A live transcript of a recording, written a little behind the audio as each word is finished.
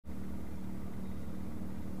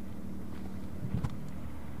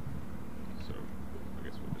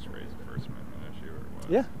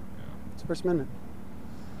Yeah, it's First Amendment.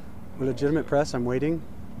 We're legitimate press. I'm waiting.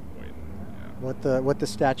 Yeah. What the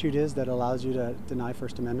statute is that allows you to deny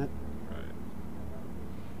First Amendment? Right.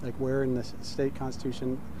 Like where in the state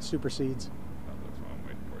constitution supersedes? That's what I'm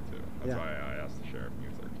waiting for too. That's why I asked the sheriff. He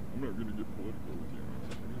was like, "I'm not gonna get political with you." I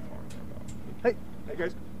said, "What are you talking about?" Hey Hey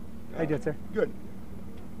guys. how you doing, sir? Good.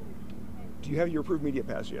 Do you have your approved media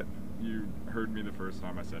pass yet? You heard me the first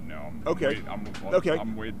time. I said no. Okay.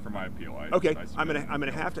 I'm waiting for my appeal. Okay. I'm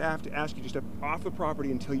gonna have to ask you to step off the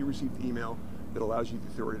property until you receive the email that allows you the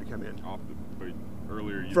authority to come in. But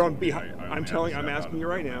earlier you From told me behind. I'm asking you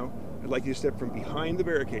right now. I'd like you to step from behind the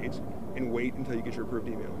barricades and wait until you get your approved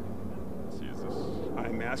email. See, is this?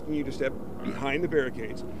 I'm asking you to step behind the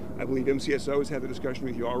barricades. I believe MCSO has had the discussion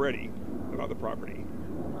with you already about the property.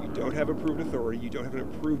 You don't have approved authority. You don't have an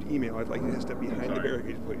approved email. I'd like you to step behind the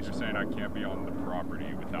barricades, please. You're saying I can't be on the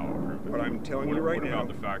property without approved authority? What I'm telling you right now.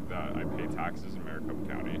 What about the fact that I pay taxes in Maricopa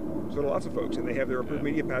County? So do lots of folks, and they have their approved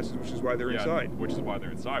media passes, which is why they're inside. Which is why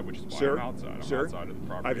they're inside, which is why I'm outside. I'm outside of the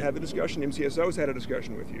property. I've had the discussion. MCSO has had a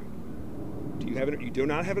discussion with you. You do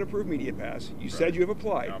not have an approved media pass. You said you have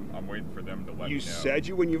applied. I'm waiting for them to let me know. You said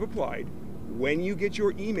when you've applied. When you get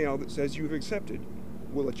your email that says you've accepted,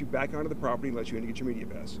 we'll let you back onto the property and let you in to get your media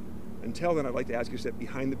pass. Until then, I'd like to ask you to step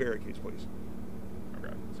behind the barricades, please.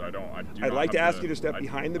 Okay. So I'd like to ask you to step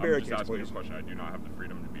behind the barricades, please. A question. I do not have the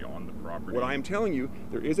freedom to be on the property. What I am telling you,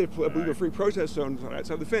 there is I believe a free protest zone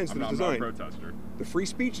outside the fence that is designed. I'm not a protester. The free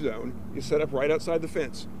speech zone is set up right outside the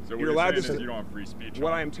fence. So you're allowed to. You don't have free speech.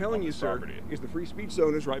 What I am telling you, sir, is the free speech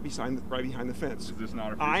zone is right behind the fence. Is this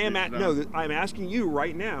not a free speech zone? No, I'm asking you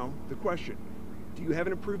right now the question: do you have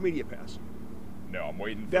an approved media pass? No, I'm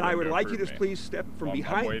waiting for Then I would like you to please step from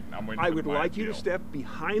behind. I would like you to step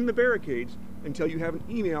behind the barricades until you have an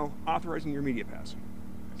email authorizing your media pass.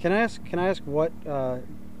 Can I ask what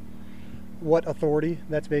authority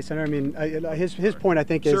that's based on? I mean, his point I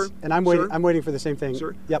think is, and I'm waiting for the same thing.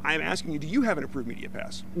 Sir, yep. I'm asking you, do you have an approved media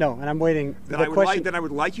pass? No, and I'm waiting. Then I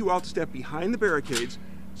would like you all to step behind the barricades.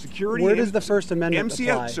 Security. Where does the First Amendment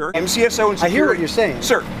apply? Sir, MCSO and security. I hear what you're saying.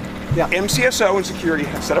 Sir. Yeah. MCSO and security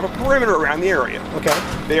have set up a perimeter around the area. Okay.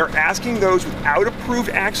 They are asking those without approved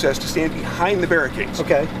access to stand behind the barricades.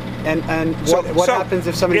 Okay. And what happens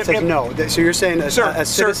if somebody says no? So you're saying a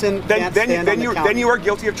citizen can't stand on the counter? Then you are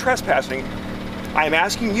guilty of trespassing. I am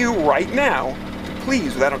asking you right now to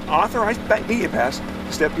please, without an authorized media pass,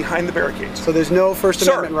 step behind the barricades. So there's no First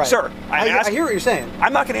Amendment right? Sir, I hear what you're saying.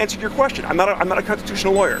 I'm not going to answer your question. I'm not a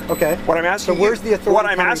constitutional lawyer. Okay. What I'm asking so where's the authority what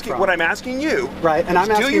I'm asking you. Right, and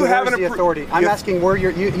I'm asking where's the authority. I'm asking where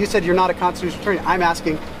you said you're not a constitutional attorney. I'm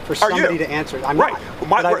asking for somebody to answer it. I'm not.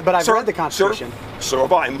 But I've read the Constitution. So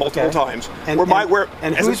have I multiple times. And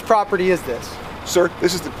whose property is this? Sir,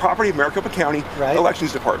 this is the property of Maricopa County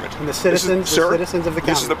Elections Department. And the citizens of the county.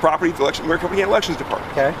 This is the property of the Maricopa County Elections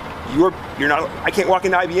Department. Okay. You're not. I can't walk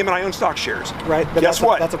into IBM and I own stock shares. Right. But guess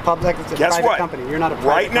what? That's a public. It's a private company. You're not a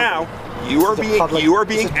private company. Right now, you are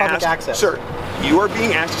being asked, sir. You are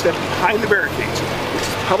being asked to step behind the barricades, which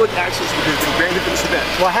is public access which has been granted for this event.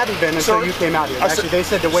 Well, I haven't been until you came out here. Actually, they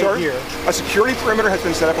said to wait here. A security perimeter has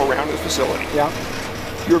been set up around this facility. Yeah.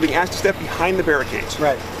 You are being asked to step behind the barricades.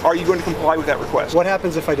 Right. Are you going to comply with that request? What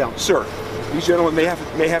happens if I don't? Sir, these gentlemen may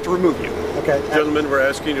have to remove you. Okay. Gentlemen, we're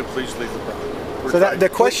asking you to please leave the property. So the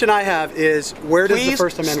question I have is, where does the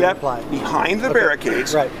First Amendment apply? Behind the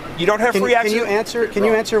barricades. Right. You don't have free access. Can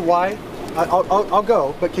you answer why? I'll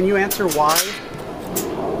go, but can you answer why?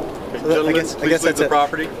 Gentlemen, please leave the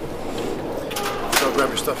property. So grab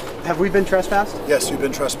your stuff. Have we been trespassed? Yes, you've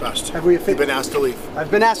been trespassed. Have we? You've been asked to leave.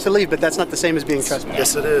 I've been asked to leave, but that's not the same as being trespassed.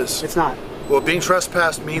 Yes, it is. It's not. Well, being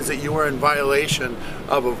trespassed means that you are in violation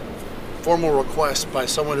of a formal request by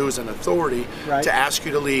someone who is an authority to ask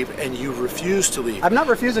you to leave, and you refuse to leave. I'm not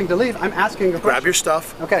refusing to leave. I'm asking a question. Grab your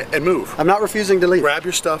stuff and move. I'm not refusing to leave. Grab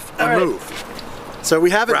your stuff and move. So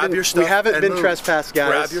we haven't been trespassed,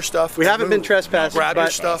 guys. Grab your stuff. We haven't been trespassed. Grab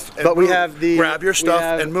your stuff. But we have the. Grab your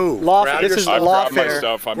stuff and move. This is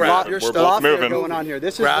lawfare. Grab your stuff. Lawfare going on here.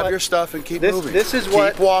 This is grab your stuff and keep moving. This is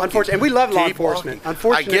what. Unfortunately, and we love law enforcement.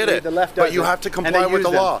 Unfortunately, I get it. The left doesn't. But you have to comply with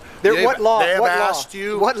the law. What law? They have asked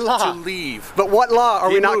you to leave. But what law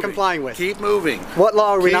are we not complying with? Keep moving. What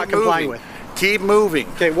law are we not complying with? Keep moving.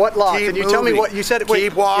 Okay, what law? Can you tell me what you said?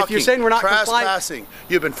 Keep walking. If you're saying we're not trespassing,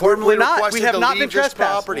 you've been formally requested to leave this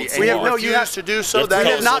property, and you refuse to do so. That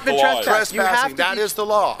is not been trespassing. That is the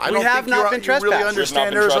law. I don't think you really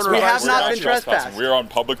understand Arizona. We have not been trespassed. We're on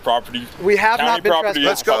public property. We have not been trespassed.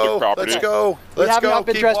 Let's go. Let's go. We have not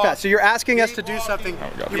been trespassed. So you're asking us to do something.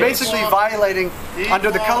 You're basically violating,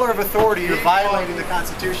 under the color of authority, you're violating the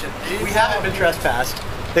Constitution. We haven't been trespassed.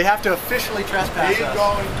 They have to officially trespass Keep us.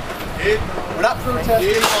 going. We're not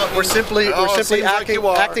protesting. We're simply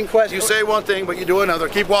acting questions. You say one thing, but you do another.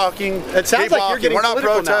 Keep walking. It sounds like you're getting We're not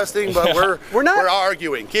protesting, but we're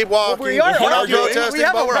arguing. Keep walking. We are we're not arguing. protesting, We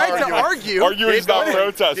have but a we're right arguing. to argue. Arguing is not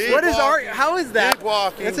protesting. What is how is that? Keep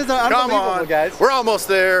walking. This is unbelievable, Come on, guys. We're almost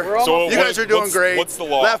there. So you guys are doing great. What's the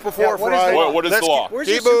law? Left before Friday. What is the law?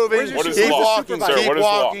 Keep moving. What is Keep the law? walking. Sir, Keep what is the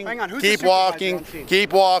law? walking. Hang on, who's Keep the walking. supervisor on team?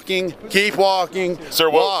 Keep walking. Keep walking. Sir,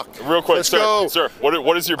 walk. Real quick, Let's go. Sir,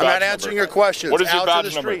 what is your badge number? I'm not answering your questions. What is your Out badge to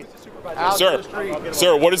the number? street. Out to the street.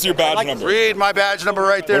 Sir, what is your badge number? Read my badge number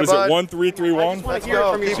right there, What is bud. it, 1331? Let's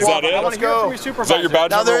go. Is that it? Let's go. Is Is that your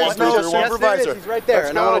badge Now number, there is no 1331? supervisor. He's right there,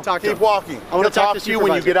 and I want to talk to him. Keep walking. I want to talk to you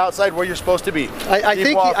when you get outside where you're supposed to be. I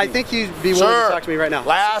think you'd be willing to talk to me right now.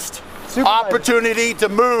 Last opportunity to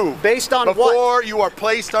move. Based on before what? you are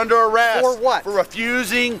placed under arrest. For what? For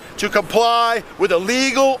refusing to comply with a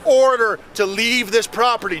legal order to leave this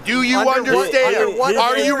property. Do you understand? Under what?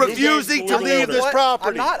 Are you Who refusing to gave the leave order? this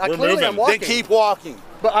property? I'm not. We're Clearly, moving. I'm walking. Then keep walking.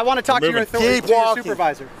 But I want to talk to your authority, Keep to your walking.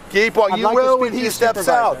 supervisor. Keep walking. You I'd like to will speak when to he your steps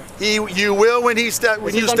out. supervisor. You will when you step out.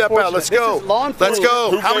 Let's unfortunate. go. This is law Let's enforcement.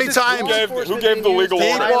 go. How many times? Who gave the legal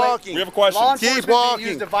Keep order? walking. We have a question. Law Keep enforcement being walking.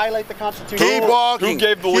 used to violate the Constitution. Keep walking. Who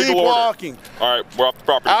gave the legal Keep order? walking. All right, we're off the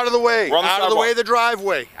property. Out of the way. We're on the Out of the way sidewalk. of the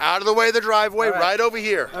driveway. Out of the way of the driveway. All right. Right over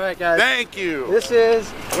here. All right, guys. Thank you. This is.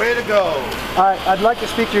 Way to go. All right, I'd like to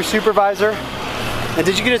speak to your supervisor. And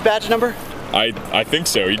did you get his badge number? I think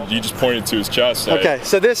so. He just pointed to his chest. Okay,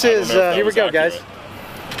 so this is, here we go, accurate. guys.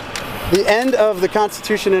 The end of the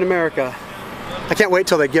Constitution in America. I can't wait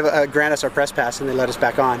till they grant us our press pass and they let us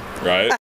back on. Right?